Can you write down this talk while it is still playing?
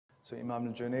So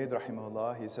Imam Junayd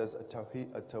rahimahullah, he says,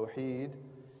 التوحيد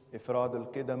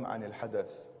إفراد القدم عن الحدث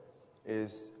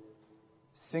is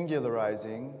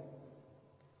singularizing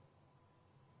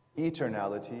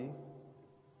eternality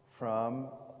from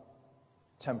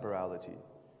temporality.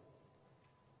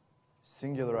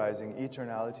 Singularizing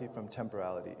eternality from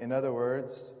temporality. In other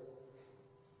words,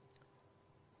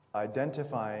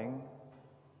 identifying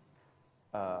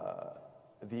the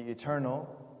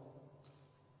eternal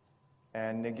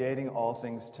and negating all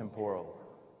things temporal.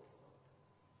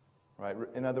 Right?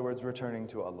 In other words, returning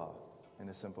to Allah. In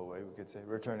a simple way, we could say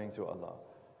returning to Allah.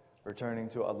 Returning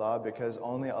to Allah because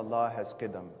only Allah has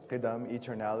qidam. Qidam,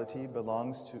 eternality,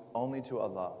 belongs only to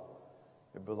Allah.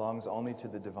 It belongs only to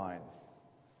the divine.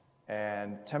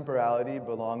 And temporality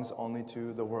belongs only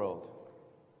to the world.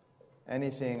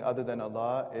 Anything other than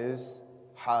Allah is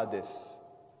hadith.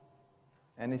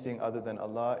 Anything other than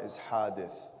Allah is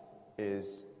hadith,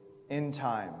 is in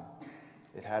time.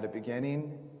 It had a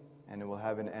beginning and it will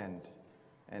have an end.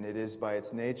 And it is by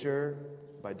its nature,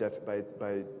 by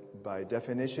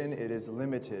definition, it is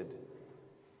limited.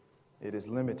 It is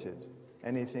limited.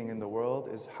 Anything in the world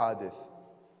is hadith.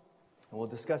 And we'll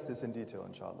discuss this in detail,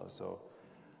 inshallah. So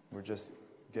we're just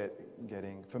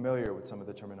getting familiar with some of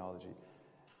the terminology.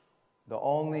 The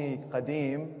only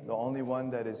qadim, the only one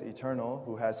that is eternal,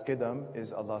 who has qidam,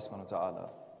 is Allah subhanahu wa ta'ala.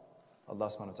 Allah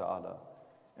subhanahu wa ta'ala.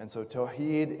 And so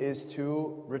tawheed is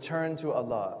to return to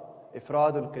Allah.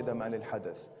 Ifradul qidam anil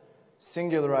hadath.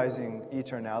 Singularizing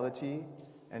eternality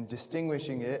and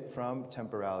distinguishing it from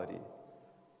temporality.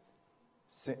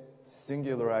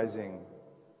 Singularizing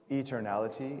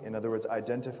eternality, in other words,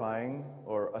 identifying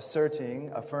or asserting,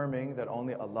 affirming that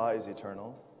only Allah is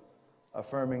eternal.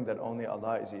 Affirming that only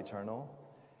Allah is eternal.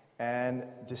 And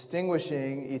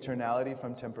distinguishing eternality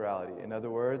from temporality. In other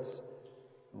words,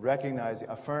 recognizing,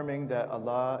 affirming that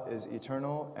Allah is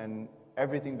eternal and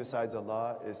everything besides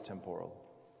Allah is temporal.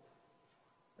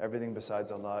 Everything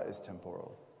besides Allah is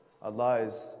temporal. Allah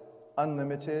is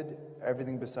unlimited,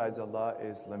 everything besides Allah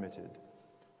is limited.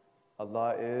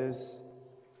 Allah is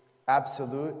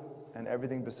absolute, and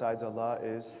everything besides Allah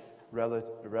is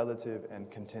relative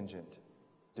and contingent,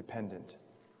 dependent.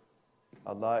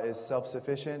 Allah is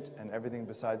self-sufficient, and everything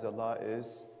besides Allah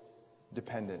is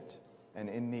dependent and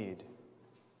in need.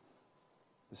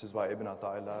 This is why Ibn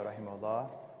Ata'illah rahimahullah,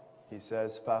 he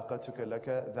says, فَاقَتُكَ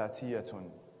لَكَ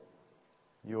ذَاتِيَةٌ.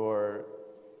 Your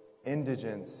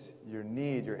indigence, your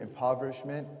need, your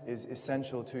impoverishment is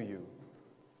essential to you.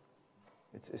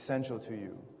 It's essential to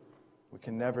you. We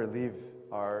can never leave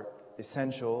our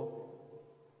essential,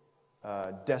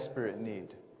 desperate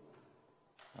need.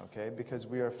 Okay? Because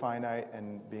we are finite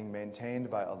and being maintained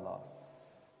by Allah.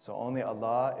 So only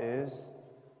Allah is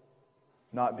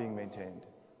not being maintained.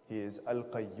 He is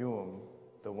Al-Qayyum,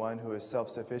 the one who is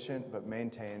self-sufficient but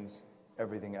maintains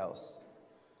everything else.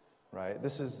 Right?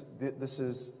 This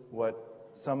is what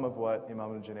some of what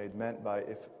Imam Junayd meant by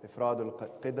Ifradul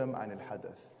qidam anil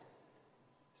hadath.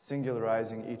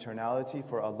 Singularizing eternality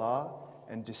for Allah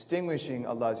and distinguishing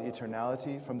Allah's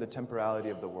eternality from the temporality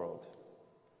of the world.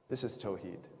 This is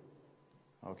Tawheed.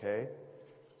 Okay?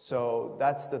 So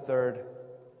that's the third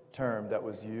term that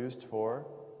was used for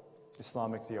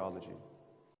Islamic theology.